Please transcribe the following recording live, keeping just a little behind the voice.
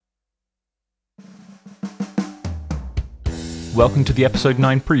welcome to the episode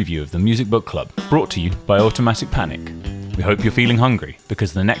 9 preview of the Music Book Club, brought to you by Automatic Panic. We hope you're feeling hungry,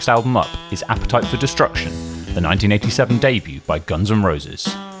 because the next album up is Appetite for Destruction, the 1987 debut by Guns N'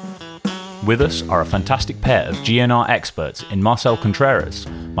 Roses. With us are a fantastic pair of GNR experts in Marcel Contreras,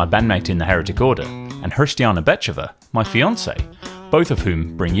 my bandmate in the Heretic Order, and Hristiana Becheva, my fiancée, both of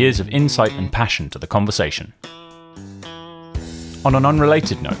whom bring years of insight and passion to the conversation. On an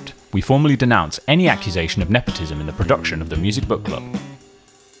unrelated note, we formally denounce any accusation of nepotism in the production of the Music Book Club.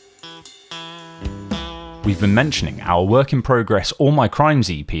 We've been mentioning our work in progress All My Crimes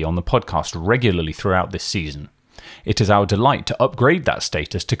EP on the podcast regularly throughout this season. It is our delight to upgrade that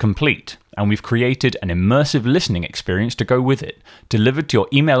status to complete, and we've created an immersive listening experience to go with it, delivered to your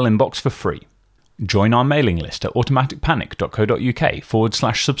email inbox for free. Join our mailing list at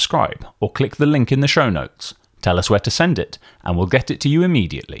automaticpanic.co.uk/subscribe, or click the link in the show notes. Tell us where to send it, and we'll get it to you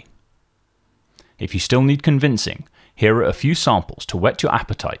immediately. If you still need convincing, here are a few samples to whet your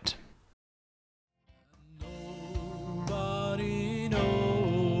appetite. Nobody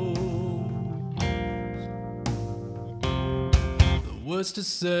knows the words to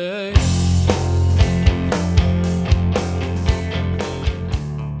say.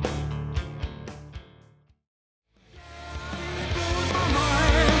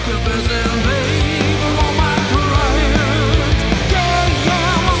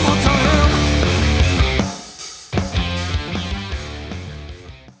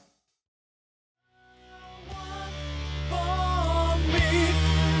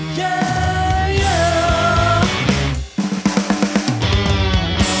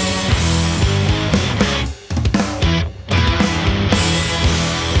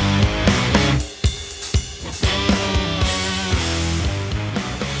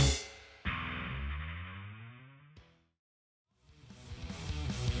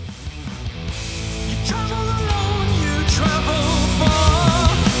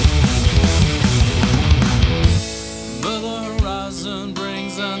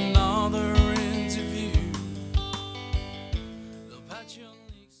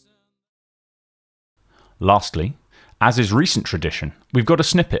 Lastly, as is recent tradition, we've got a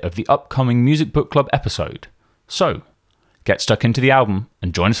snippet of the upcoming Music Book Club episode. So, get stuck into the album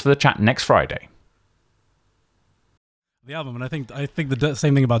and join us for the chat next Friday. The album, and I think the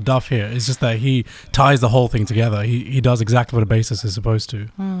same thing about Duff here is just that he ties the whole thing together. He does exactly what a bassist is supposed to.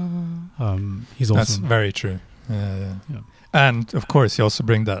 He's awesome. That's very true. Yeah. And of course, he also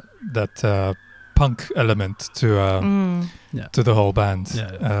brings that punk element to the whole band.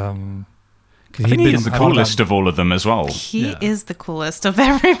 I think he's the coolest of all of them as well. He is the coolest of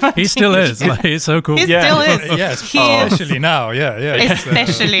everybody. He still is. Like, he's so cool. He still is. Yes, especially now. Yeah.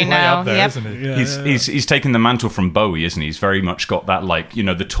 Especially now. There, yep. isn't he? Yeah, He's taken the mantle from Bowie, isn't he? He's very much got that, like, you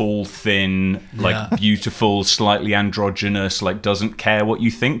know, the tall, thin, like beautiful, slightly androgynous, like doesn't care what you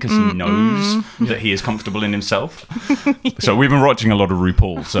think because he knows that he is comfortable in himself. So we've been watching a lot of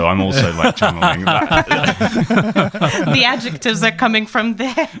RuPaul, so I'm also like channeling that. The adjectives are coming from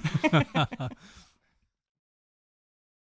there.